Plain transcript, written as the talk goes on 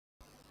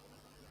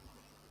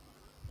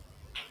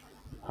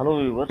Hello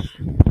viewers,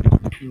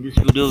 in this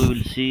video we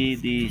will see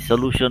the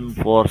solution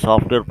for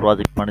software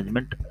project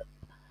management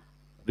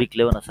week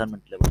 11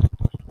 assignment level.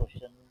 First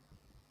question,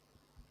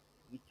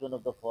 which one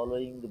of the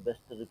following best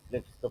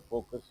reflects the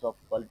focus of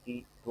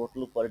quality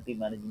total quality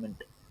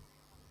management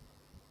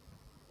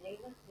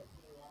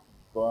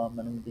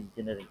management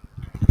engineering?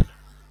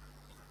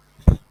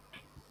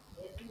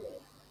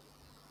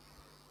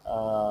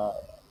 Uh,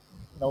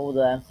 Now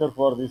the answer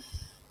for this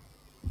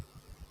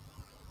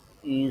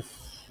is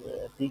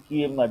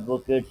TQM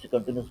advocates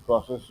continuous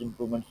process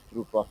improvements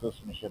through process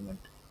measurement.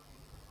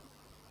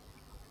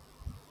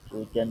 So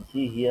you can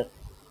see here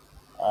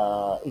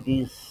it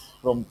is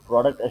from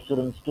product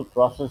assurance to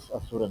process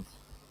assurance.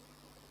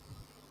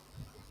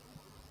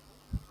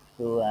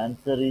 So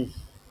answer is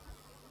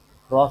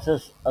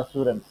process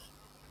assurance,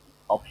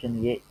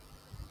 option A.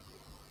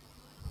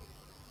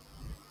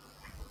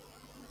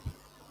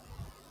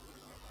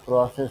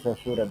 Process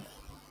assurance.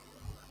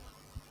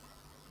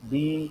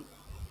 B.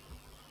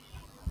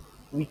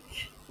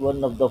 Which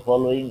one of the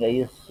following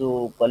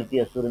ISO quality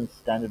assurance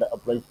standard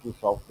applies to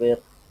software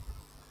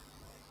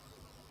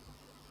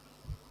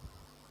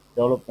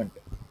development?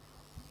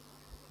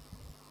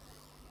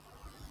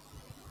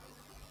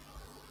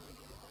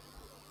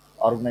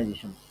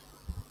 Organizations.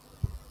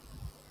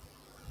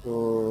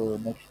 So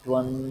next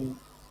one.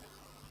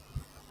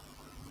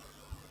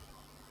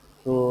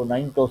 So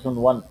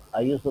 9001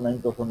 ISO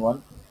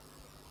 9001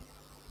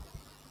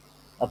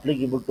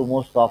 applicable to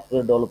most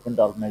software development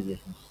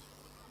organizations.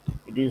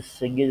 It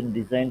is engaged in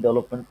design,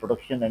 development,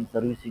 production, and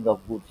servicing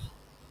of goods.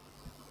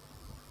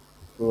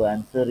 So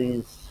answer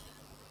is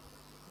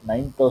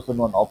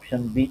 9001,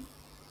 option B,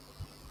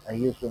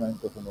 ISO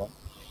 9001.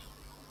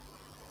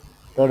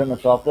 Third, a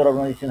software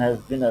organization has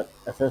been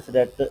assessed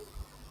at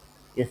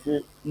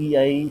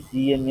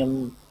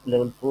SEICMM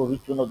level 4.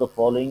 Which one of the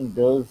following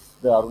does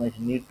the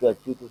organization need to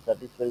achieve to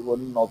satisfy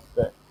one of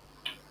the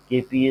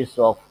KPIs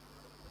of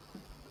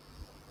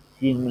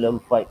CMM level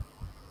 5?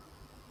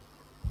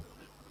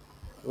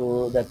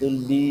 So that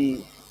will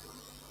be,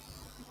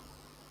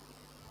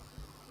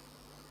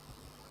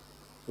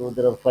 so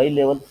there are 5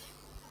 levels: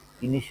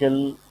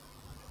 initial,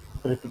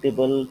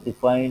 repeatable,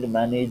 defined,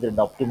 managed, and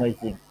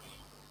optimizing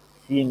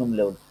CMM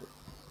levels.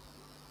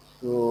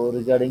 So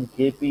regarding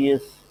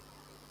KPS,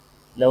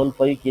 level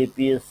 5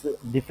 KPS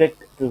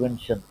defect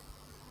prevention.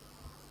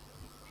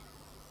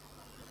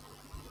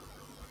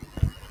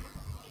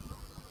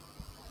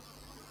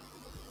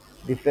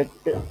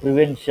 Defect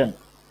prevention,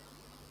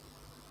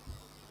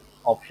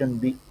 option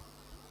B.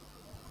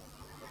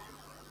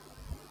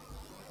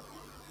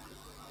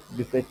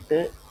 Defect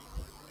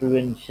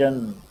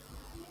prevention.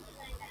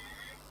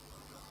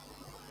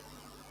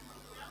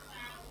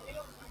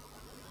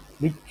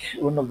 Which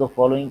one of the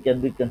following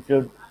can be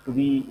considered to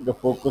be the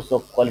focus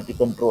of quality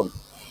control?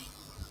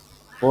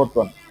 Fourth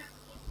one.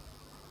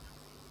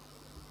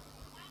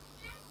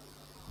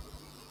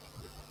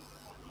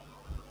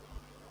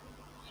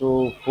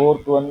 So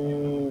fourth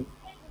one,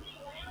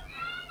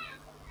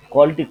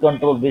 quality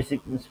control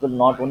basic principle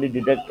not only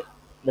detect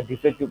the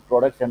defective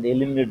products and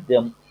eliminate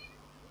them,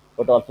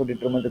 but also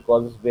determine the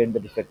causes behind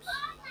the defects.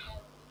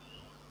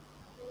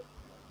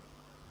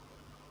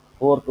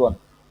 Fourth one.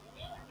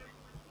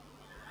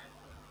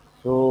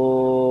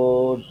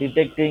 So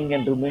detecting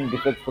and removing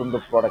defects from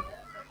the product.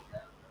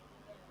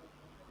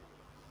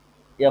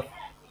 F.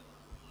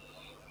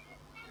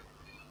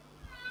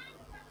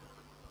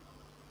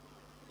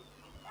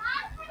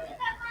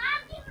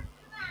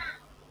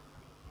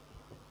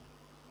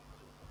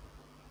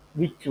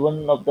 Which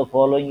one of the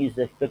following is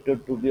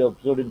expected to be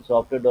observed in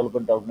software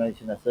development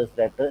organization assessed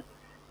at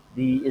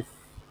the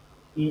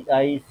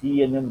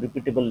SEICMM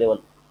repeatable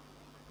level?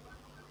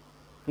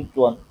 Fifth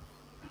one.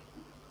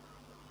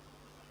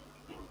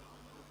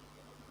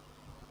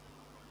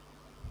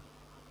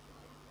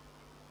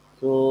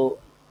 So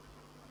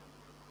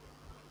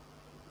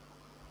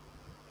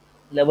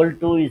level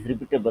 2 is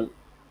repeatable.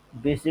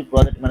 Basic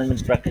project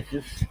management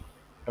practices,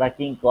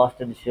 tracking cost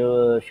and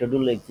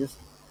schedule exist.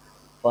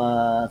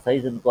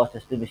 Size and cost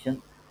estimation.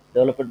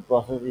 Development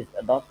process is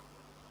adopt.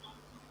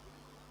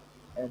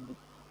 And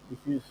this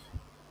is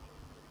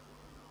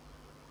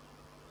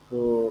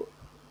so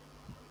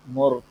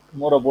more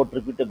about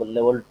repeatable.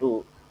 Level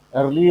 2.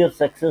 Earlier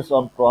success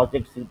on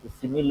projects with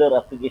similar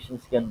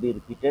applications can be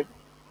repeated.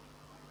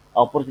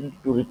 Opportunity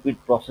to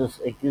repeat process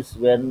exists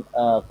when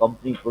a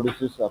company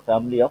produces a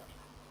family of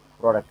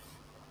products.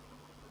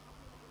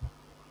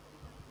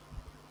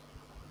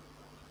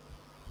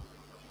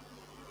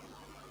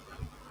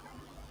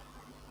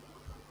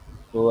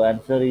 So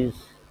answer is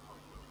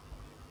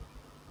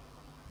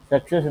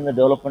success in the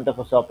development of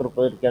a software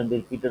project can be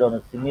repeated on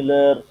a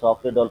similar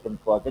software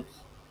development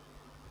projects.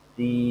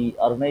 The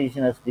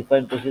organization has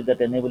defined procedures that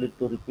enable it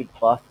to repeat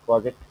past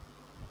project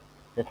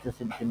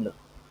success in similar.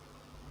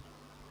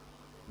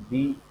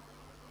 B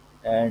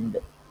and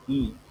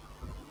E.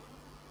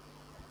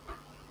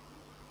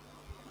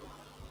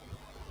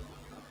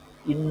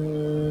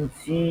 In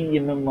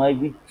CMMI,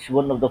 which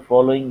one of the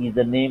following is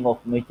the name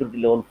of maturity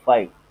level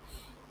 5?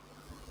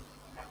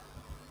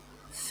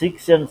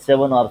 6 and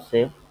 7 are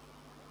safe.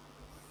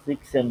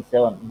 6 and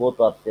 7 both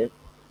are safe.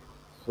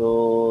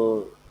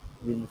 So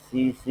we'll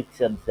see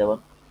 6 and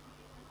 7.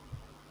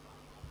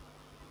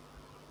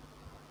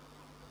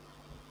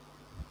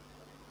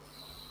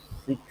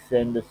 6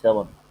 and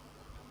 7.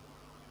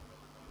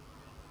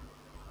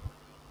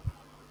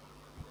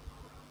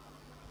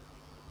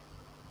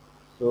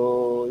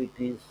 So it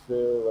is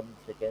 1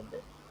 second.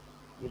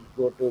 We'll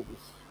go to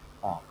this.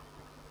 Ah.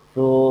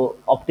 So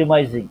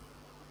optimizing.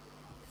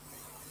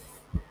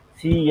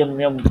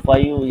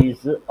 CMM5 is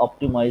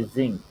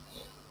optimizing.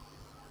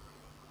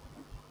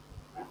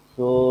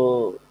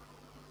 So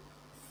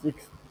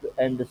sixth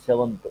and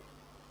seventh,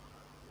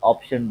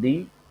 option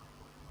D,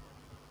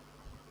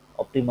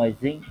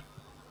 optimizing.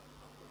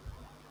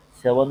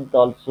 Seventh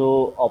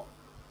also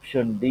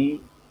option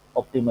D,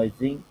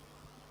 optimizing.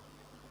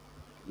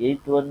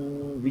 Eighth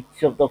one,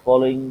 which of the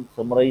following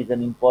summarize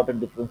an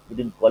important difference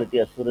between quality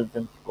assurance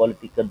and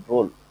quality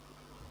control?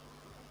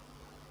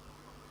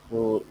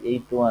 So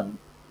eighth one,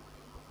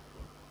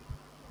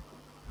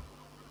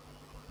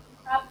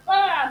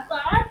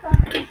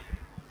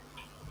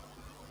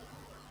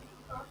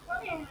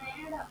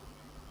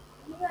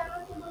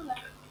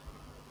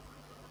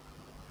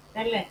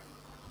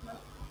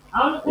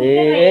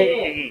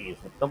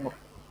 September.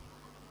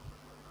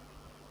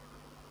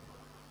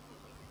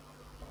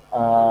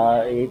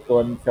 Eighth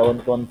one,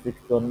 seventh one,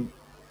 sixth one.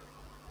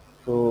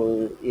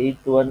 So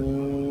eighth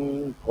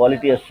one,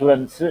 quality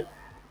assurance.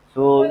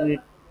 So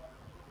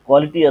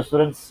quality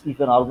assurance, if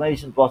an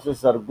organization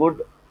processes are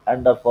good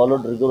and are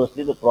followed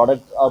rigorously, the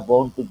products are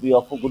bound to be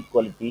of a good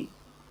quality.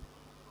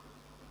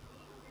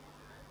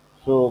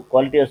 So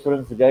quality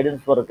assurance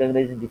guidance for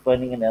recognizing,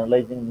 defining and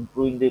analyzing and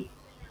improving the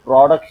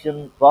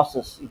production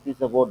process. It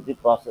is about the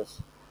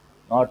process,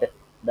 not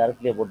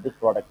directly about the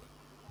product.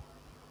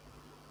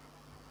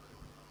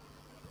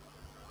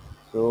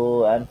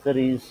 So answer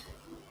is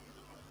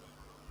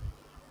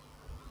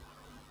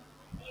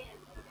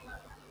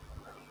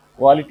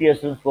quality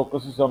assurance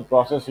focuses on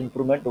process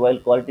improvement while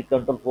quality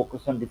control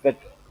focuses on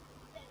defect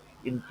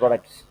in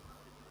products.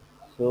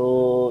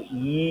 So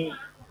E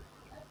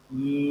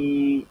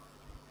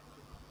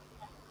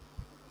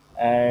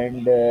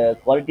and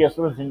quality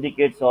assurance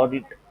indicates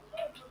audit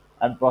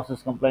and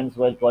process compliance,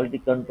 while quality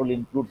control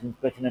includes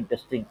inspection and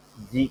testing.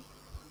 G.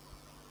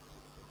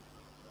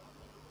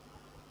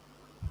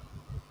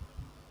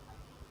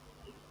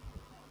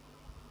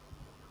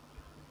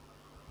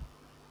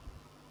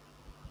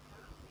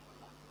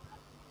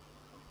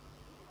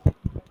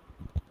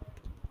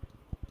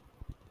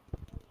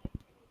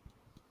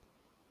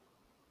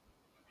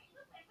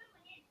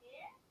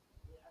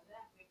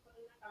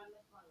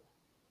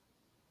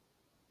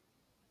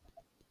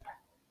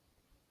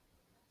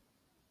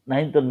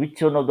 Ninth one,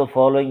 which one of the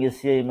following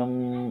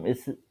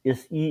SEICMM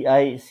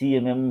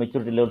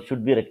maturity level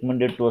should be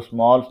recommended to a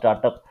small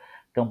startup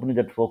company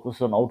that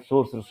focuses on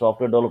outsourced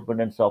software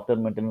development and software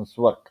maintenance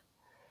work?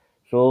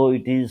 So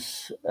it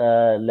is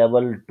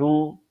level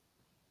 2,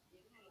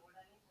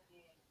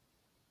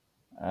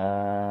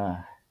 uh,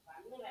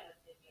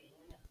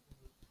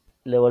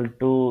 level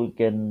 2, you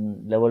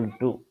can level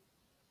 2.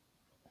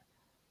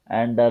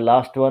 And the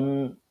last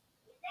one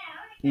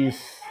is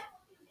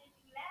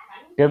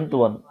 10th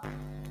one.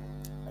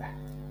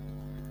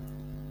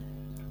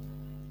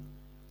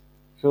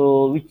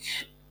 So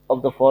which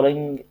of the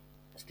following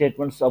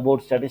statements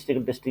about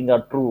statistical testing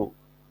are true?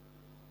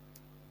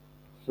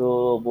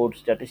 So about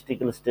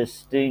statistical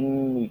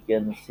testing, we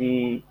can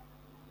see,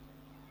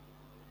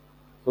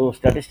 so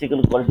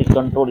statistical quality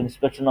control,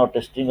 inspection or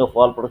testing of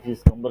all products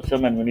is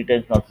cumbersome and many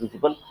times not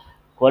feasible.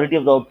 Quality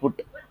of the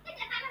output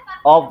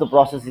of the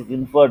process is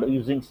inferred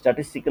using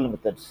statistical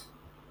methods.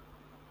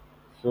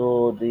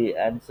 So the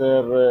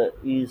answer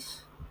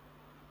is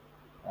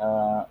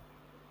uh,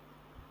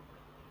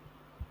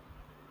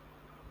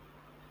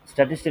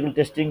 statistical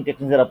testing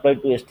techniques are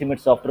applied to estimate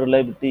software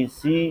reliability.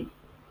 C.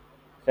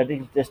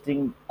 Statistical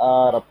testing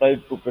are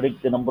applied to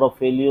predict the number of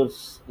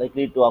failures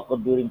likely to occur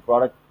during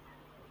product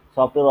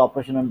software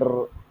operation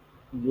under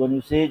given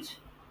usage.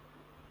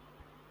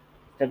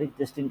 Static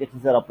testing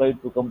techniques are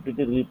applied to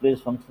completely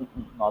replace function,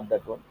 not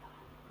that one.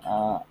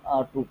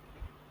 To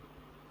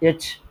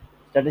H,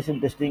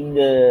 statistical testing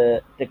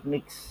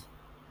techniques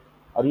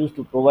are used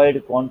to provide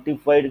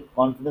quantified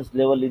confidence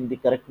level in the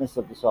correctness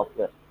of the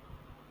software.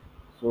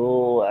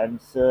 So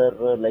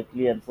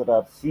likely answer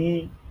are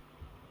C,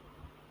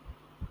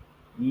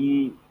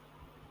 E,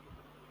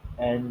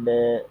 and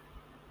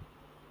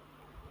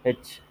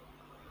H.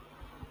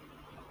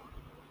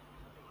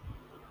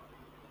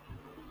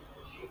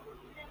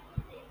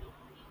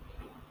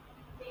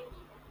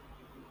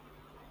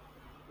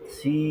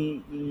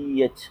 C,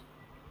 E, H.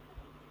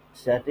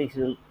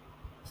 Statistical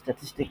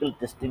statistical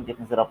testing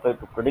techniques are applied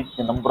to predict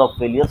the number of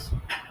failures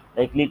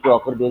likely to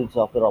occur during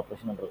software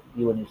operation under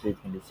given usage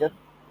condition.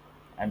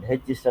 And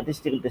H is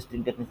statistical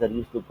testing techniques are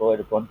used to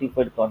provide a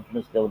quantified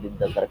confidence level in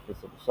the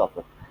correctness of the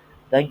software.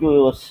 Thank you,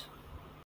 viewers.